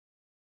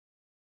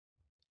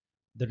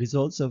The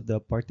results of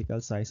the particle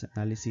size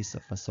analysis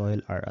of a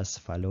soil are as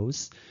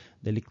follows.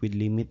 The liquid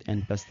limit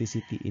and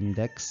plasticity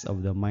index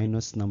of the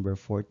minus number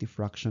 40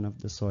 fraction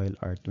of the soil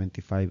are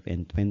 25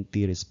 and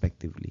 20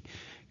 respectively.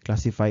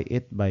 Classify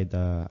it by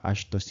the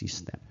AASHTO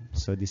system.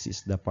 So this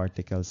is the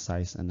particle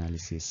size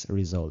analysis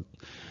result.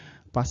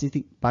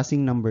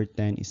 Passing number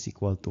 10 is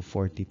equal to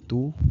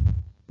 42.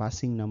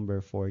 Passing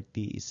number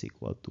 40 is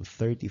equal to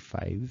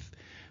 35.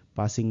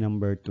 Passing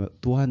number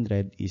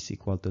 200 is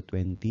equal to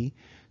 20.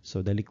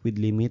 So the liquid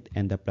limit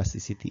and the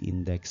plasticity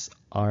index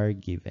are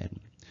given.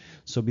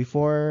 So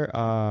before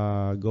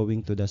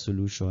going to the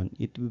solution,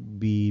 it would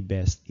be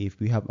best if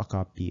we have a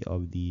copy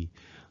of the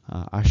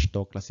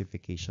AASHTO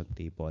classification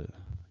table,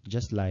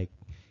 just like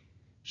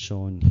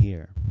shown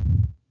here.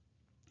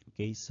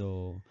 Okay,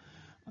 so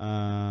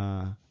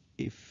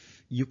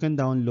if you can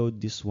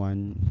download this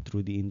one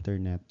through the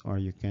internet, or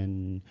you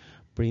can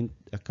print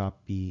a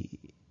copy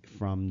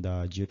from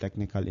the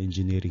geotechnical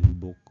engineering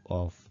book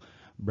of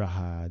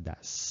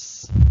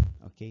Brahadas.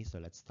 Okay, so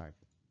let's start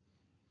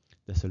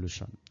the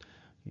solution.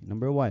 Okay,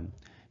 number 1,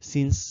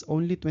 since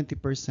only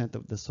 20%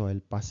 of the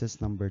soil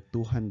passes number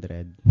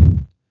 200,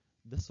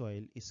 the soil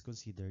is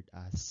considered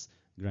as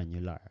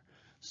granular.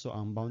 So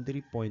ang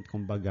boundary point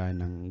kumbaga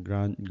ng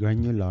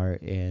granular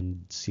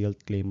and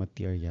silt clay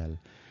material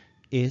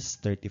is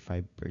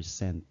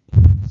 35%.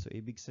 So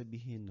ibig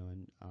sabihin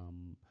nun,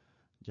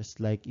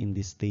 just like in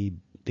this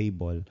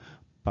table,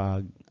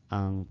 pag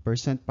ang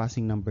percent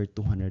passing number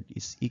 200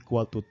 is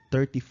equal to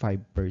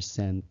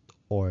 35%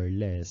 or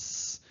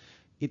less,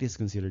 it is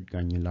considered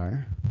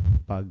granular.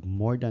 Pag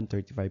more than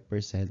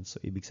 35%, so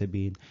ibig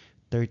sabihin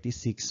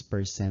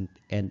 36%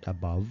 and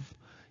above,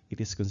 it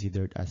is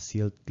considered as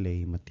silt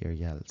clay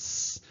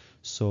materials.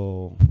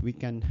 So we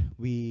can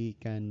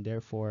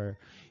therefore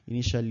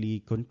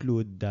initially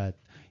conclude that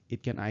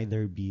it can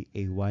either be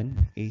A1,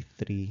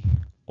 A3,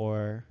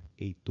 or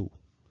A2.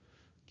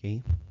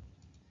 Okay.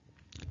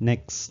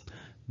 Next,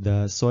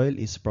 the soil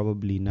is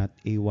probably not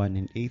A1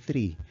 and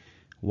A3.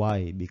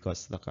 Why?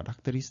 Because the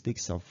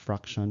characteristics of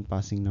fraction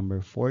passing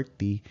number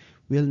 40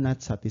 will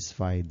not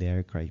satisfy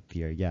their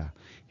criteria.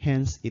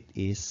 Hence, it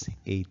is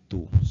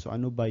A2. So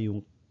ano ba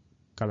yung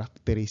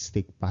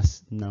characteristic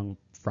ng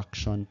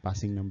fraction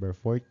passing number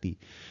 40?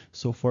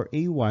 So for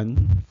A1,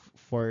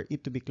 for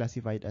it to be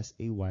classified as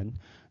A1,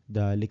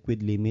 the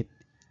liquid limit,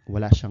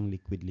 wala siyang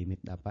liquid limit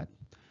dapat.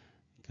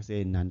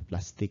 Kasi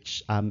non-plastic,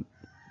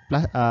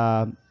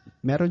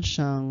 meron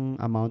siyang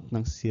amount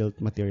ng silt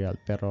material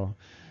pero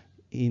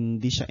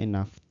hindi siya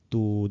enough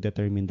to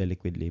determine the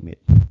liquid limit.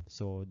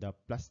 So the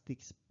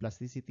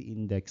plasticity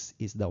index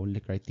is the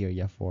only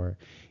criteria for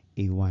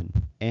A1,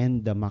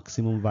 and the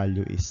maximum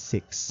value is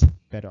 6.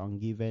 Pero ang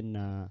given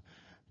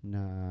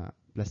na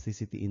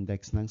plasticity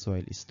index ng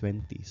soil is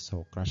 20,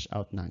 so crush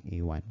out ng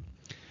A1.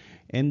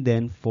 And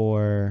then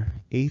for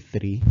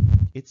A3,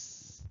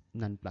 it's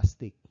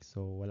non-plastic,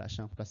 so wala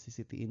siyang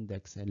plasticity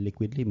index and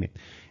liquid limit.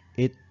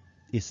 It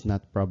is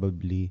not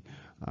probably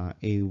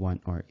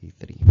A1 or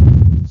A3.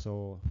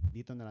 So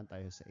dito na lang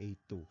tayo sa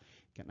A2.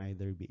 It can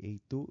either be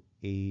A2,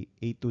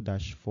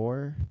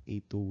 A2-4,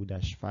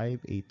 A2-5,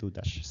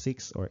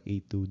 A2-6, or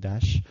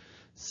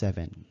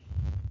A2-7.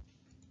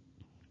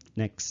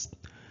 Next,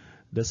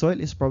 the soil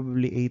is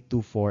probably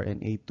A24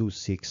 and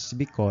A26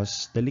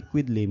 because the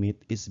liquid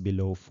limit is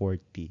below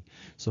 40.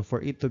 So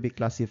for it to be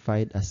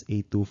classified as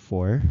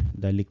A24,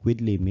 the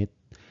liquid limit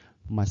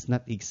must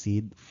not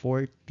exceed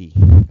 40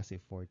 kasi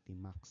 40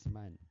 max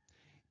man.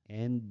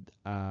 And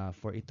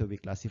for it to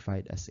be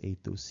classified as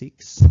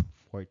A26,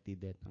 40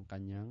 din ang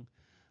kanyang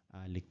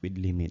liquid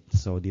limit.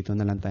 So dito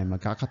na lang tayo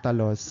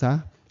magkakatalo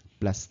sa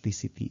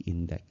plasticity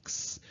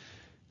index.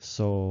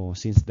 So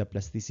since the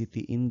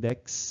plasticity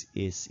index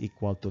is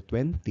equal to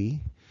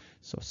 20,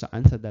 so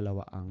saan sa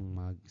dalawa ang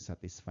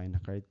mag-satisfy na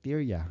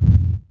criteria?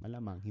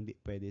 Malamang hindi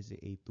pwede si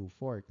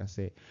A24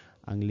 kasi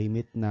ang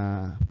limit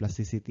na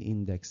plasticity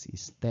index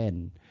is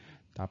 10.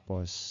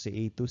 Tapos si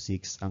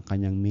A26, ang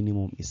kanyang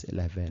minimum is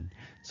 11.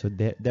 So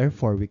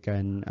therefore, we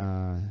can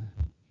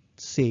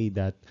say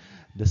that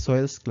the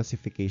soil's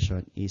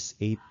classification is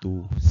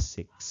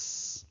A26.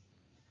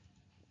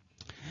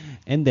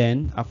 And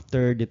then,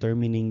 after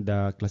determining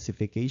the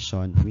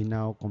classification, we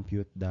now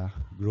compute the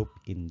group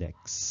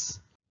index.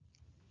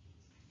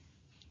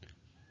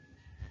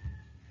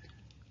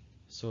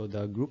 So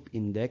the group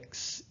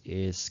index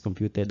is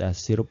computed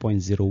as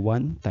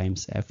 0.01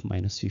 times F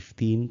minus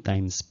 15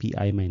 times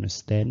PI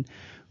minus 10,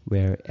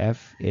 where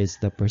F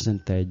is the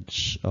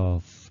percentage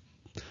of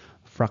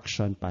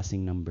fraction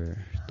passing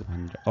number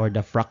 200, or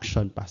the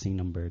fraction passing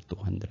number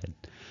 200.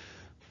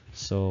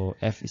 So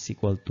F is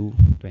equal to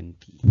 20.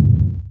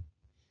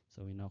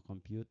 So we now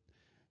compute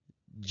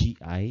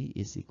GI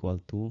is equal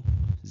to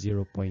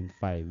 0.5,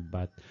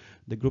 but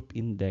the group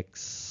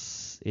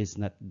index is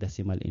not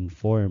decimal in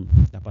form.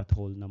 Dapat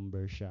whole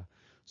number siya.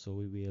 So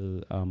we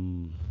will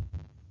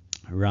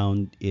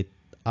round it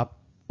up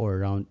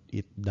or round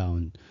it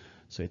down.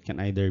 So it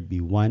can either be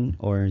 1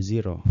 or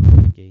 0.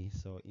 Okay,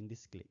 so in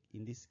this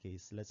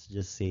case, let's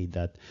just say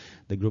that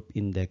the group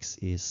index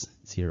is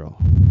 0.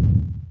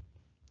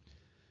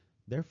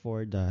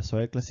 Therefore, the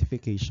soil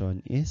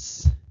classification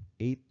is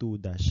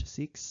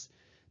A2-6,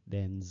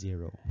 then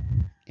 0.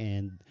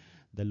 And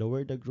the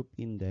lower the group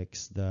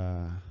index,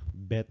 the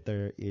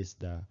better is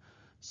the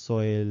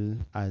soil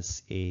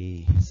as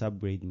a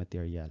subgrade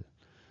material.